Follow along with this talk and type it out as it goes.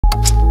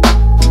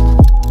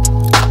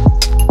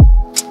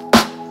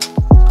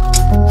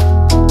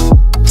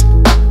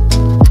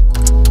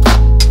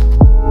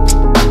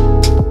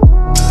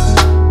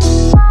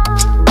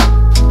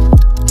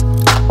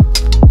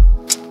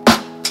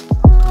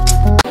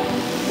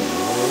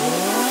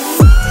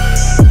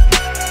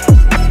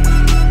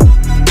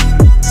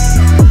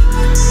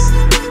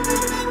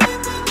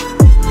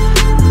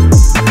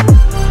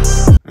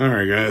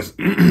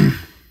guys.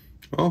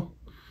 Well,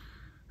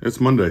 it's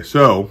Monday,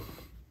 so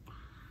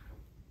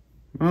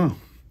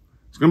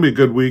it's gonna be a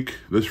good week.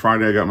 This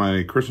Friday I got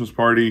my Christmas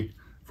party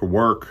for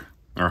work,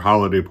 our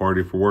holiday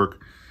party for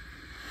work,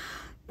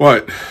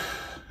 but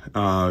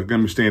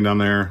gonna be staying down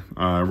there.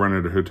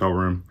 Rented a hotel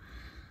room.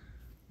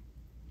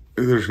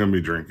 There's gonna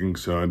be drinking,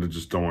 so I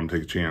just don't want to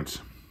take a chance.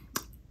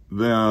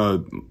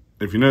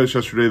 If you noticed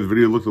yesterday, the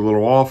video looked a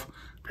little off.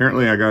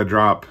 Apparently I gotta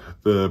drop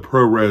the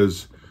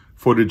ProRes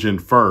footage in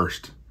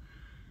first,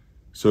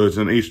 so it's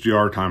an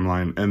HDR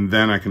timeline, and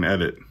then I can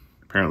edit.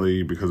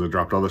 Apparently, because I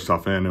dropped all this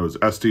stuff in, it was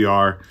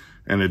SDR,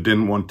 and it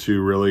didn't want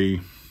to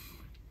really.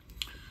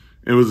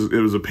 It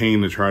was a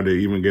pain to try to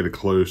even get it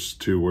close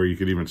to where you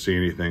could even see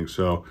anything.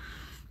 So,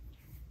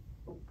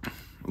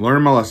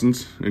 learning my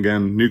lessons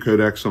again. New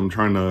codec, so I'm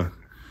trying to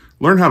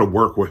learn how to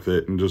work with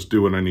it and just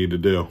do what I need to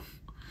do.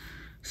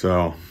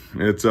 So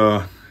it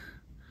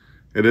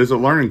is a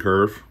learning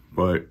curve,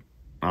 but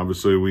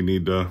obviously we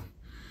need to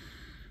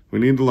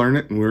learn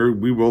it, and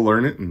we will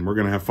learn it, and we're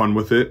gonna have fun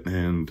with it,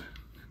 and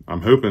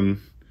I'm hoping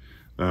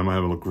that I'm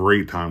gonna have a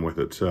great time with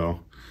it.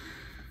 So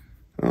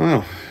I don't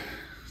know,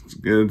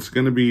 it's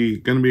gonna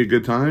be a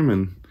good time,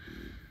 and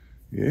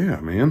yeah,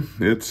 man,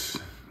 it's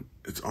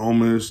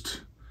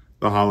almost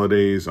the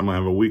holidays. I'm gonna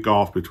have a week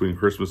off between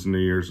Christmas and New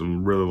Year's.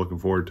 I'm really looking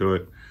forward to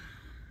it.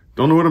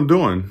 Don't know what I'm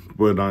doing,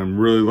 but I'm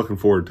really looking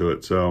forward to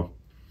it. So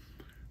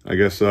I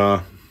guess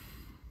yeah,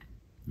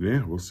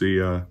 we'll see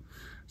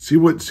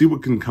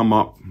what can come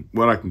up,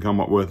 what I can come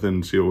up with,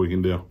 and see what we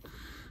can do.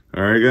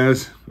 All right,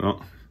 guys.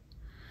 Well,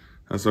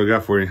 that's what I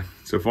got for you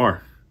so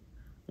far.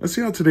 Let's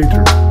see how today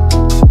turns.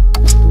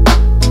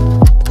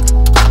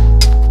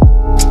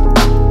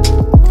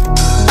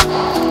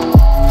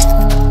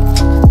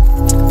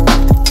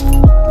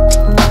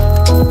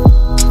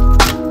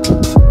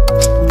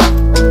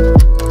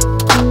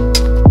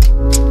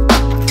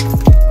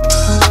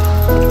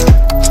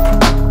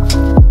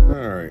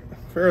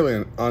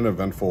 Fairly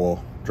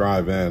uneventful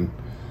drive in,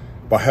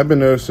 but I have been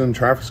noticing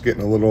traffic's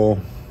getting a little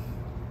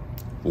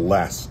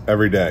less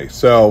every day.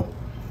 So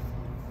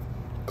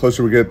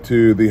closer we get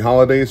to the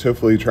holidays,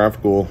 hopefully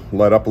traffic will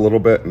let up a little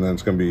bit, and then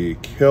it's going to be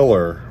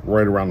killer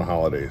right around the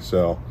holidays.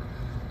 So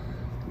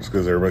just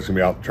because everybody's going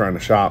to be out trying to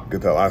shop,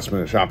 get that last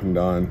minute shopping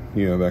done,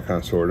 you know, that kind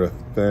of sort of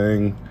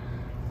thing.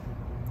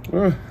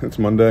 It's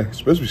Monday. It's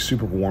supposed to be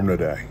super warm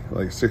today,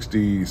 like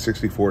 60,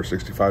 64,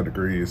 65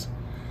 degrees,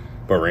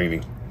 but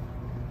rainy.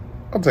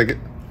 I'll take it.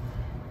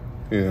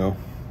 You know,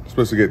 it's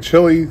supposed to get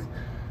chilly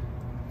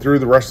through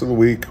the rest of the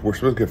week. We're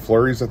supposed to get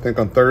flurries, I think,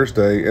 on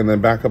Thursday, and then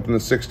back up in the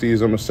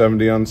 60s, almost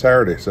 70 on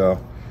Saturday.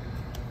 So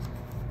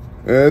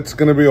it's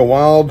going to be a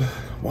wild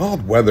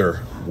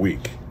weather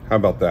week. How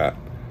about that?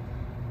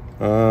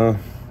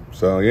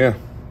 So yeah,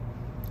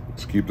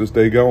 let's keep this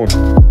day going.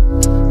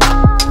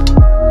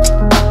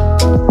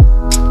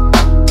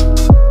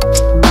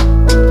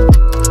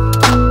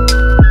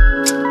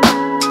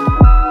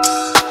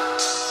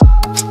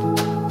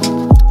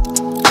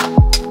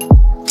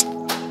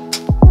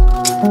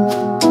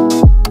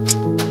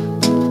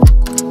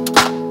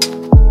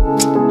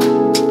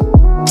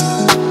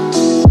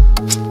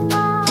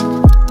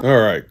 All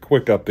right,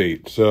 quick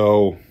update.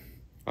 So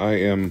I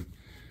am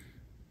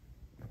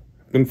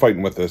been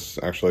fighting with this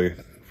actually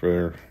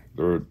for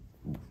the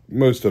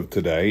most of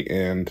today,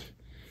 and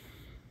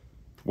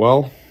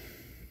well,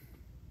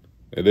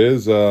 it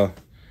is I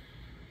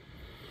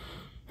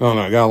don't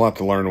know, I got a lot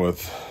to learn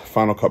with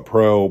Final Cut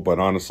Pro, but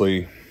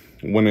honestly,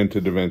 went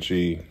into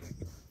DaVinci,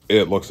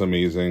 it looks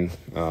amazing.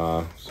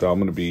 So I'm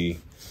gonna be,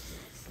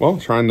 well,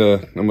 I'm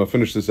gonna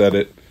finish this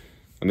edit.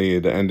 I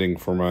need the ending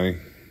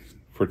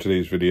for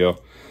today's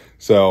video.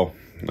 So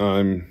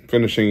I'm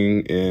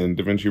finishing in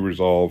DaVinci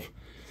Resolve,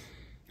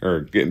 or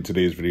getting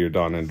today's video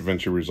done in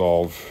DaVinci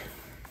Resolve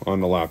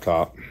on the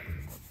laptop.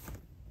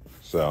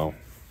 So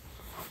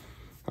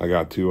I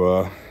got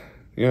to,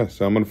 yeah,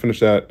 so I'm going to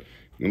finish that,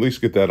 at least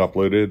get that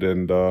uploaded,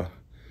 and I'm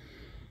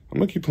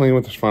going to keep playing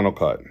with this Final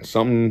Cut.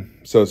 So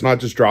it's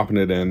not just dropping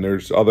it in.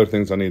 There's other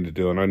things I need to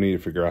do, and I need to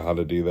figure out how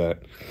to do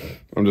that.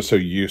 I'm just so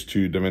used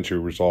to DaVinci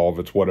Resolve.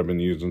 It's what I've been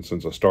using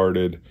since I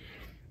started.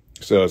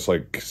 So it's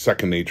like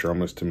second nature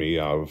almost to me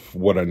of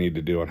what I need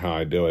to do and how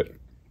I do it.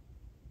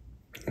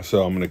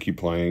 So I'm going to keep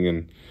playing,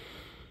 and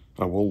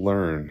I will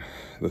learn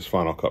this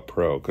Final Cut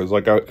Pro. Because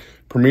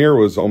Premiere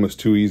was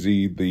almost too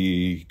easy.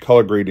 The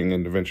color grading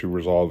in DaVinci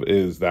Resolve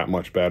is that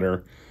much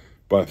better.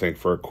 But I think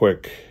for a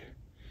quick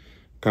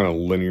kind of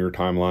linear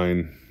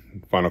timeline,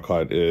 Final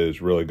Cut is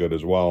really good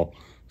as well.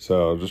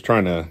 So just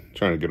trying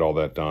to get all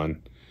that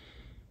done.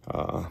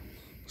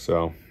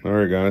 So, all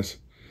right, guys.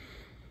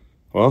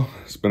 Well,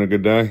 it's been a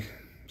good day,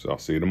 so I'll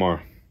see you tomorrow.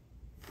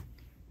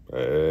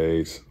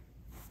 Peace.